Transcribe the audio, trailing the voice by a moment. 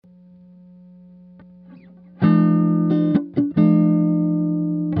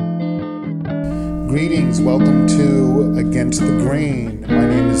Greetings. Welcome to Against the Grain. My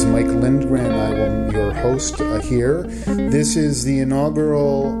name is Mike Lindgren. I am your host here. This is the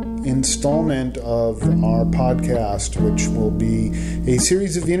inaugural installment of our podcast, which will be a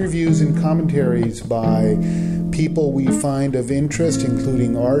series of interviews and commentaries by people we find of interest,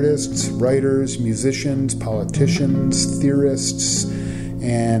 including artists, writers, musicians, politicians, theorists,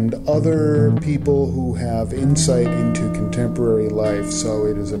 and other people who have insight into contemporary life. So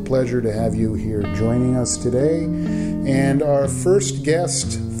it is a pleasure to have you here joining us today. And our first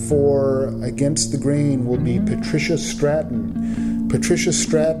guest for Against the Grain will be Patricia Stratton. Patricia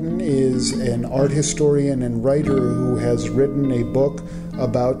Stratton is an art historian and writer who has written a book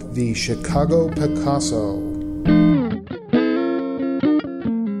about the Chicago Picasso.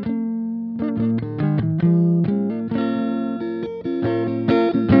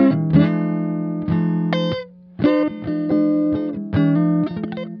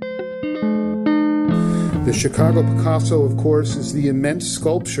 The Chicago Picasso, of course, is the immense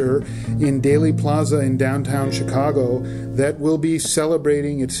sculpture in Daley Plaza in downtown Chicago that will be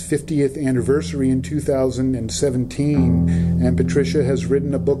celebrating its 50th anniversary in 2017. And Patricia has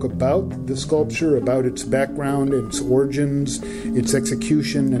written a book about the sculpture, about its background, its origins, its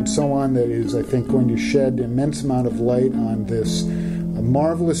execution, and so on, that is, I think, going to shed an immense amount of light on this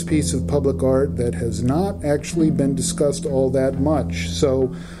marvelous piece of public art that has not actually been discussed all that much.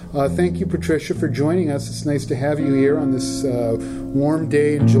 So thank you, Patricia, for joining us. It's nice to have you here on this warm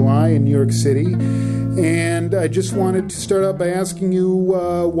day in July in New York City. And I just wanted to start out by asking you,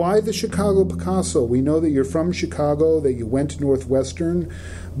 why the Chicago Picasso? We know that you're from Chicago, that you went to Northwestern,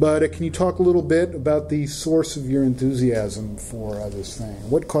 but can you talk a little bit about the source of your enthusiasm for this thing?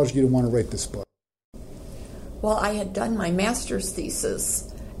 What caused you to want to write this book? Well, I had done my master's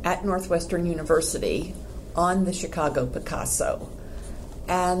thesis at Northwestern University on the Chicago Picasso.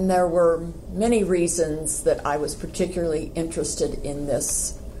 And there were many reasons that I was particularly interested in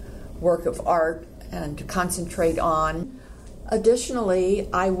this work of art and to concentrate on. Additionally,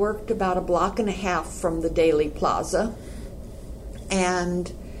 I worked about a block and a half from the Daley Plaza,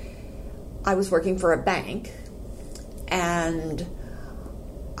 and I was working for a bank, and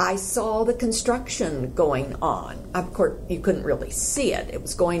I saw the construction going on. Of course, you couldn't really see it. It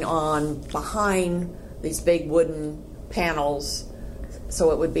was going on behind these big wooden panels, so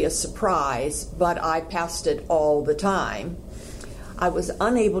it would be a surprise, but I passed it all the time. I was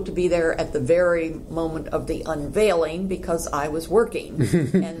unable to be there at the very moment of the unveiling because I was working,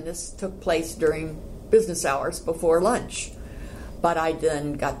 and this took place during business hours before lunch. But I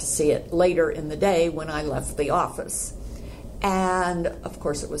then got to see it later in the day when I left the office. And, of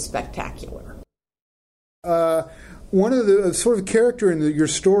course, it was spectacular. One of the sort of character in your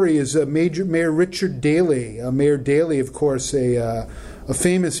story is Mayor Richard Daley. Mayor Daley, of course, a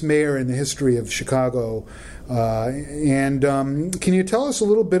famous mayor in the history of Chicago. And can you tell us a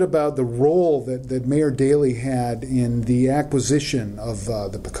little bit about the role that Mayor Daley had in the acquisition of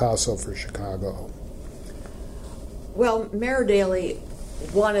the Picasso for Chicago? Well, Mayor Daley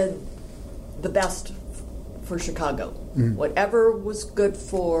wanted the best for Chicago. Mm. Whatever was good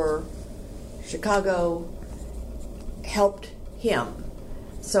for Chicago helped him.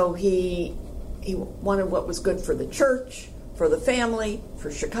 So he wanted what was good for the church, for the family,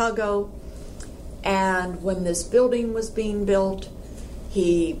 for Chicago. And when this building was being built,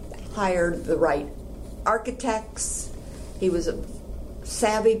 he hired the right architects. He was a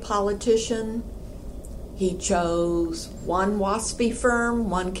savvy politician. He chose one WASPy firm,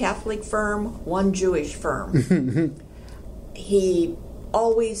 one Catholic firm, one Jewish firm. He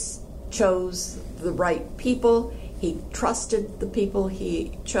always chose the right people. He trusted the people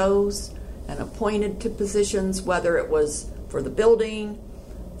he chose and appointed to positions, whether it was for the building,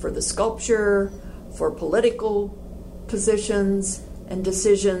 for the sculpture, for political positions and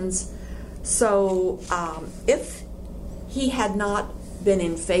decisions. So if he had not been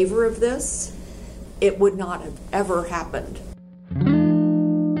in favor of this, it would not have ever happened.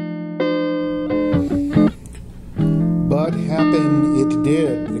 But happen it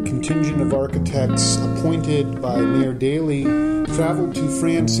did. The contingent of architects appointed by Mayor Daley traveled to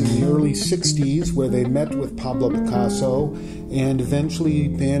France in the early 60s, where they met with Pablo Picasso and eventually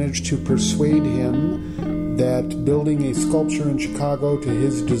managed to persuade him that building a sculpture in Chicago to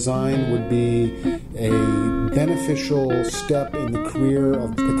his design would be a beneficial step in the career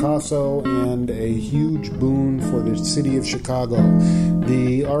of Picasso and a huge boon for the city of Chicago.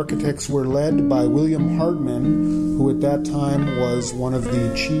 The architects were led by William Hartman, who at that time was one of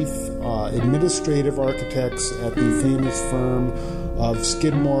the chief administrative architects at the famous firm of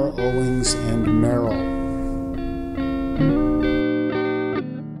Skidmore, Owings, and Merrill.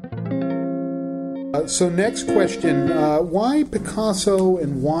 So next question, why Picasso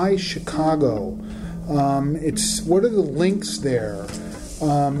and why Chicago? What are the links there?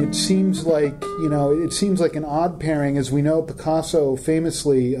 It seems like an odd pairing. As we know, Picasso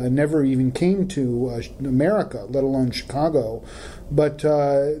famously never even came to America, let alone Chicago, but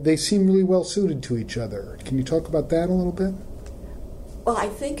they seem really well suited to each other. Can you talk about that a little bit? Well, I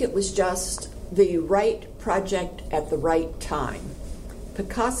think it was just the right project at the right time.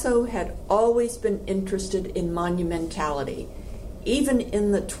 Picasso had always been interested in monumentality. Even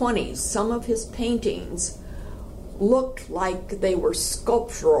in the 20s, some of his paintings looked like they were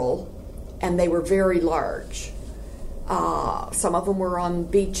sculptural, and they were very large. Some of them were on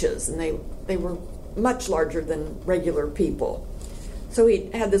beaches, and they were much larger than regular people. So he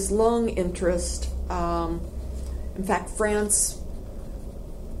had this long interest. In fact, France,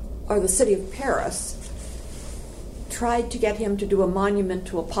 or the city of Paris, tried to get him to do a monument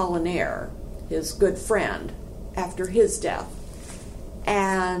to Apollinaire, his good friend, after his death.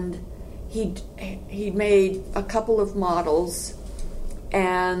 And he made a couple of models,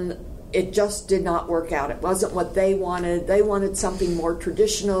 and it just did not work out. It wasn't what they wanted. They wanted something more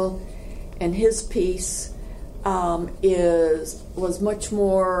traditional, and his piece was much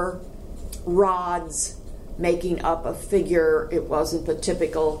more rods making up a figure. It wasn't the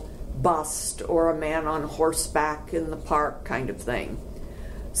typical bust or a man on horseback in the park kind of thing.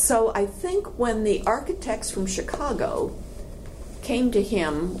 So I think when the architects from Chicago came to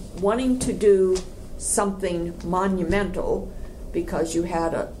him wanting to do something monumental, because you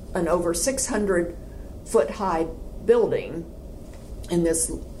had an over 600-foot high building in this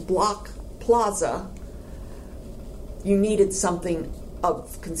block plaza, you needed something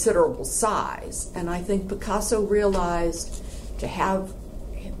of considerable size. And I think Picasso realized to have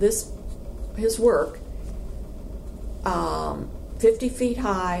his work 50 feet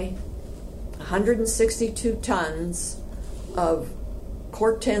high, 162 tons of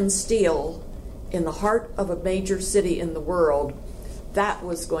Corten steel in the heart of a major city in the world, that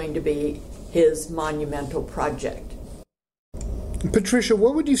was going to be his monumental project. Patricia,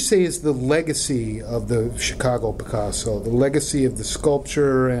 what would you say is the legacy of the Chicago Picasso, the legacy of the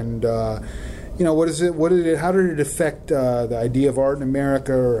sculpture, and what is it? How did it affect the idea of art in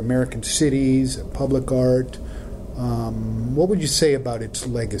America, or American cities, public art? What would you say about its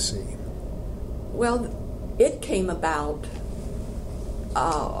legacy? Well, it came about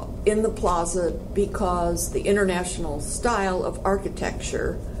in the plaza because the international style of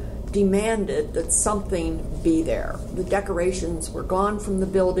architecture demanded that something be there. The decorations were gone from the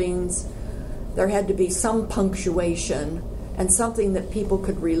buildings. There had to be some punctuation and something that people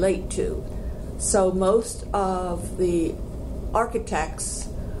could relate to. So most of the architects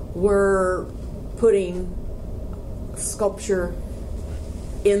were putting sculpture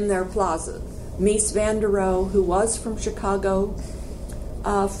in their plaza. Mies van der Rohe, who was from Chicago,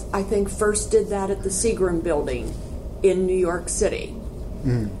 I think first did that at the Seagram building in New York City.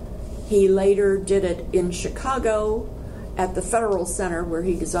 Mm. He later did it in Chicago at the Federal Center, where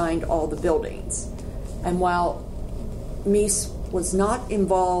he designed all the buildings. And while Mies was not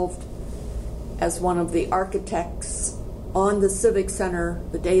involved as one of the architects on the Civic Center,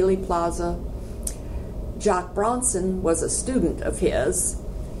 the Daley Plaza, Jacques Bronson was a student of his.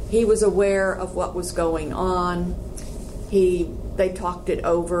 He was aware of what was going on. They talked it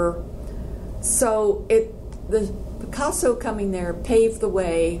over. So the Picasso coming there paved the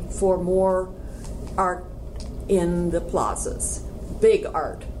way for more art in the plazas. Big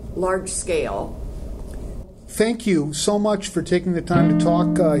art, large scale. Thank you so much for taking the time to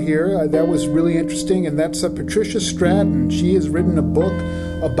talk here. That was really interesting. And that's Patricia Stratton. She has written a book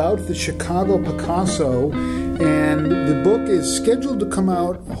about the Chicago Picasso, and the book is scheduled to come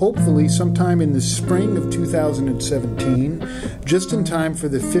out hopefully sometime in the spring of 2017, just in time for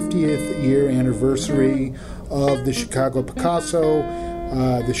the 50th year anniversary of the Chicago Picasso.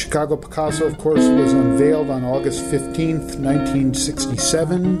 The Chicago Picasso, of course, was unveiled on August 15th,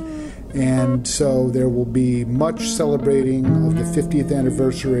 1967. And so there will be much celebrating of the 50th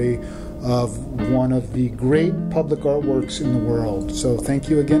anniversary of one of the great public artworks in the world. So thank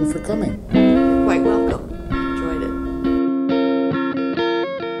you again for coming. Quite welcome. Enjoyed it.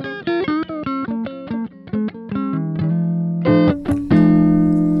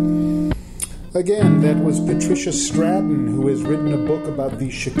 Again, that was Patricia Stratton, who has written a book about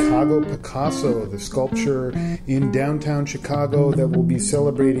the Chicago Picasso, the sculpture in downtown Chicago that will be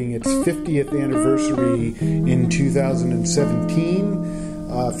celebrating its 50th anniversary in 2017.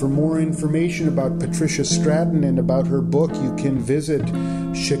 For more information about Patricia Stratton and about her book, you can visit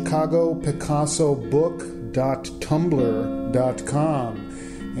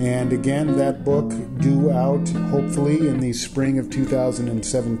chicagopicassobook.tumblr.com. And again, that book due out hopefully in the spring of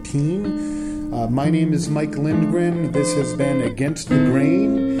 2017. My name is Mike Lindgren. This has been Against the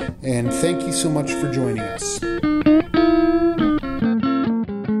Grain, and thank you so much for joining us.